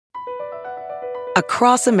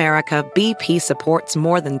Across America, BP supports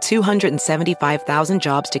more than 275,000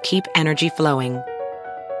 jobs to keep energy flowing.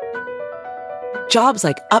 Jobs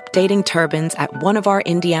like updating turbines at one of our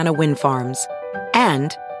Indiana wind farms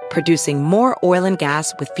and producing more oil and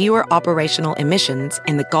gas with fewer operational emissions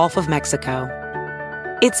in the Gulf of Mexico.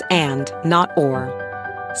 It's and, not or.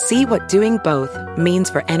 See what doing both means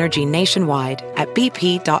for energy nationwide at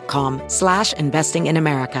bp.com/investing in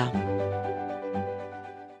America.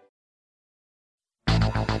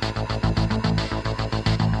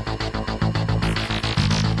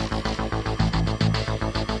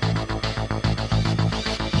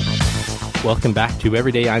 Welcome back to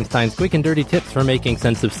Everyday Einstein's quick and dirty tips for making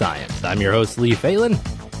sense of science. I'm your host, Lee Phelan,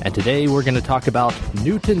 and today we're going to talk about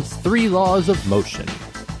Newton's 3 laws of motion.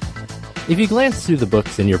 If you glance through the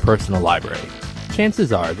books in your personal library,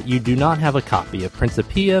 chances are that you do not have a copy of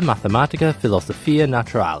Principia Mathematica Philosophia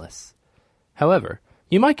Naturalis. However,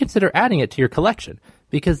 you might consider adding it to your collection,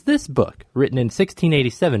 because this book, written in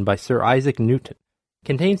 1687 by Sir Isaac Newton,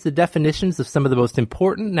 contains the definitions of some of the most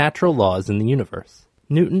important natural laws in the universe.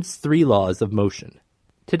 Newton's 3 laws of motion.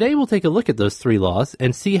 Today we'll take a look at those 3 laws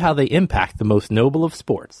and see how they impact the most noble of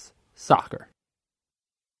sports, soccer.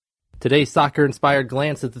 Today's soccer-inspired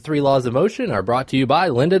glance at the 3 laws of motion are brought to you by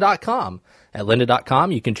lynda.com. At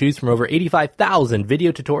lynda.com, you can choose from over 85,000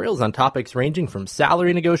 video tutorials on topics ranging from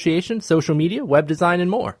salary negotiation, social media, web design,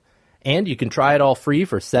 and more. And you can try it all free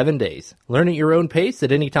for 7 days. Learn at your own pace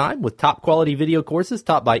at any time with top-quality video courses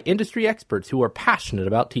taught by industry experts who are passionate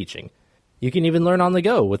about teaching. You can even learn on the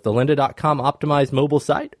go with the lynda.com optimized mobile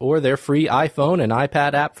site or their free iPhone and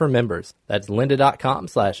iPad app for members. That's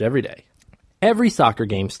lynda.com/everyday. Every soccer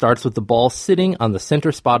game starts with the ball sitting on the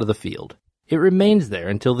center spot of the field. It remains there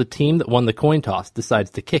until the team that won the coin toss decides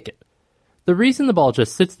to kick it. The reason the ball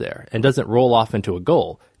just sits there and doesn't roll off into a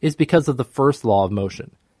goal is because of the first law of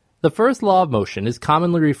motion. The first law of motion is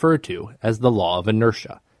commonly referred to as the law of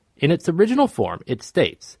inertia. In its original form, it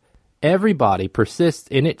states, every body persists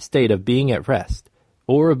in its state of being at rest,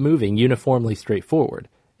 or of moving uniformly straight forward,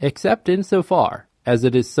 except insofar as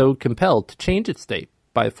it is so compelled to change its state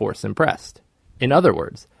by force impressed. In other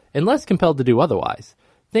words, unless compelled to do otherwise,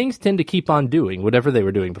 things tend to keep on doing whatever they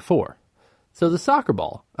were doing before. So the soccer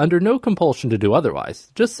ball, under no compulsion to do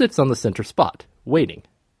otherwise, just sits on the center spot, waiting.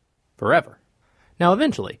 Forever. Now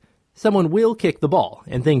eventually, someone will kick the ball,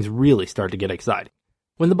 and things really start to get exciting.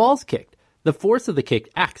 When the ball's kicked, the force of the kick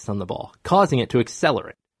acts on the ball, causing it to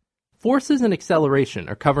accelerate. Forces and acceleration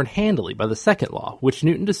are covered handily by the second law, which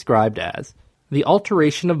Newton described as, the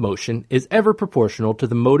alteration of motion is ever proportional to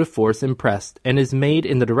the motive force impressed and is made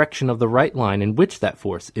in the direction of the right line in which that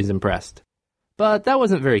force is impressed. But that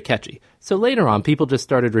wasn't very catchy, so later on people just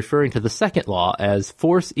started referring to the second law as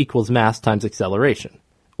force equals mass times acceleration,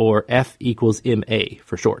 or F equals ma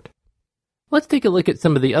for short. Let's take a look at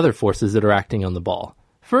some of the other forces that are acting on the ball.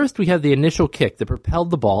 First, we have the initial kick that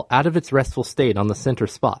propelled the ball out of its restful state on the center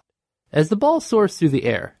spot. As the ball soars through the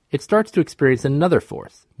air, it starts to experience another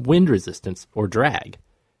force, wind resistance, or drag.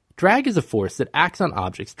 Drag is a force that acts on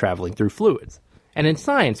objects traveling through fluids. And in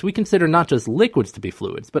science, we consider not just liquids to be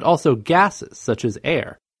fluids, but also gases, such as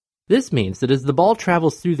air. This means that as the ball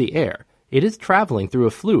travels through the air, it is traveling through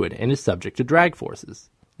a fluid and is subject to drag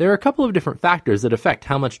forces. There are a couple of different factors that affect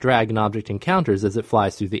how much drag an object encounters as it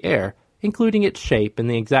flies through the air, including its shape and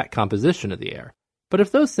the exact composition of the air. But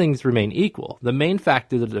if those things remain equal, the main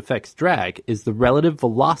factor that affects drag is the relative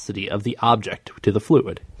velocity of the object to the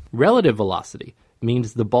fluid. Relative velocity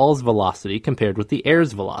means the ball's velocity compared with the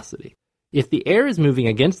air's velocity. If the air is moving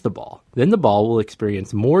against the ball, then the ball will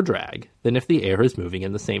experience more drag than if the air is moving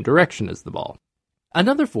in the same direction as the ball.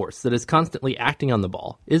 Another force that is constantly acting on the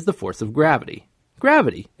ball is the force of gravity.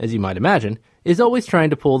 Gravity, as you might imagine, is always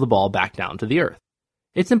trying to pull the ball back down to the earth.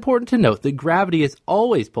 It's important to note that gravity is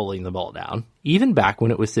always pulling the ball down, even back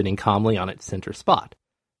when it was sitting calmly on its center spot.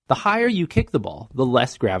 The higher you kick the ball, the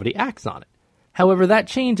less gravity acts on it. However, that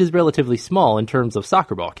change is relatively small in terms of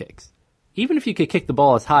soccer ball kicks. Even if you could kick the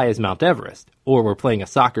ball as high as Mount Everest, or were playing a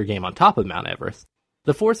soccer game on top of Mount Everest,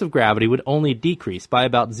 the force of gravity would only decrease by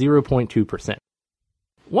about 0.2%.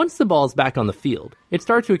 Once the ball is back on the field, it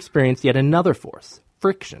starts to experience yet another force,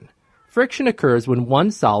 friction. Friction occurs when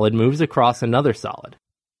one solid moves across another solid.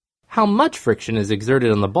 How much friction is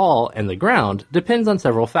exerted on the ball and the ground depends on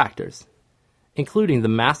several factors, including the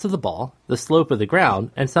mass of the ball, the slope of the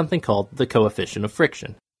ground, and something called the coefficient of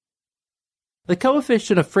friction. The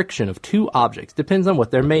coefficient of friction of two objects depends on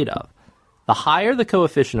what they're made of. The higher the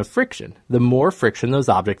coefficient of friction, the more friction those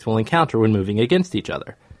objects will encounter when moving against each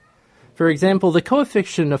other. For example, the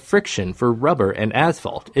coefficient of friction for rubber and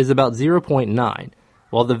asphalt is about 0.9,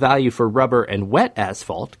 while the value for rubber and wet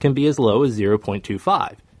asphalt can be as low as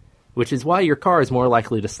 0.25, which is why your car is more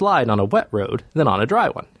likely to slide on a wet road than on a dry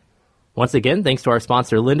one. Once again, thanks to our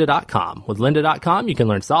sponsor, Lynda.com. With Lynda.com, you can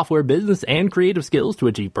learn software, business, and creative skills to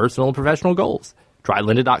achieve personal and professional goals. Try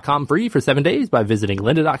Lynda.com free for 7 days by visiting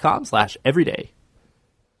lynda.com/everyday.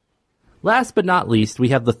 Last but not least, we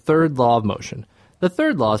have the third law of motion. The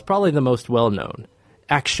third law is probably the most well-known.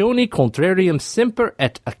 Actione contrarium semper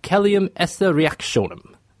et acellium esse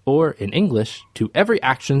reactionem. Or, in English, to every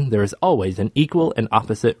action there is always an equal and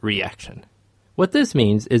opposite reaction. What this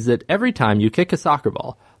means is that every time you kick a soccer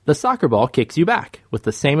ball, the soccer ball kicks you back with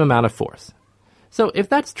the same amount of force. So if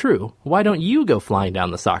that's true, why don't you go flying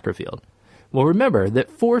down the soccer field? Well, remember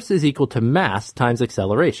that force is equal to mass times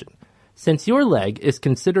acceleration. Since your leg is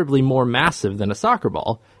considerably more massive than a soccer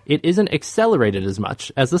ball, it isn't accelerated as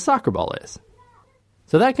much as the soccer ball is.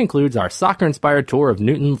 So that concludes our soccer-inspired tour of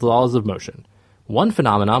Newton's laws of motion. One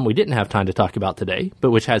phenomenon we didn't have time to talk about today,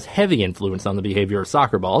 but which has heavy influence on the behavior of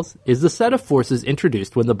soccer balls, is the set of forces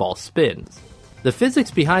introduced when the ball spins. The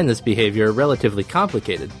physics behind this behavior are relatively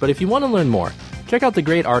complicated, but if you want to learn more, check out the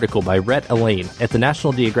great article by Rhett Elaine at the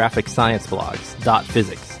National Geographic Science blogs,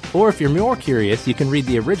 .physics. Or if you're more curious, you can read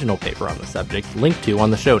the original paper on the subject, linked to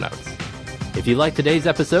on the show notes. If you like today's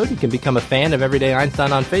episode, you can become a fan of Everyday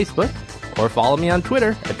Einstein on Facebook, or follow me on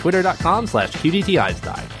Twitter at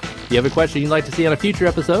twitter.com/QDTEinstein. If you have a question you'd like to see on a future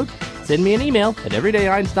episode, send me an email at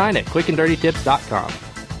everydayeinstein@quickanddirtytips.com.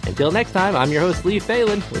 Until next time, I'm your host, Lee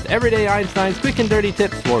Phelan, with Everyday Einstein's quick and dirty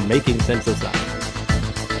tips for making sense of science.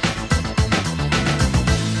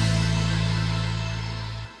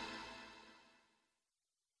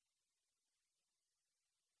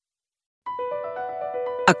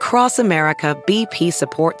 Across America, BP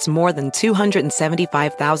supports more than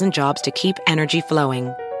 275,000 jobs to keep energy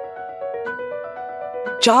flowing.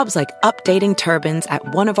 Jobs like updating turbines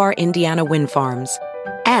at one of our Indiana wind farms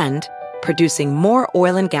and producing more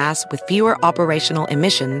oil and gas with fewer operational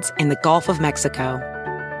emissions in the Gulf of Mexico.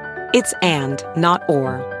 It's and, not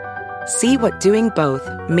or. See what doing both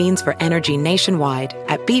means for energy nationwide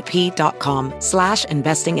at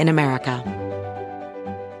bp.com/investing in America.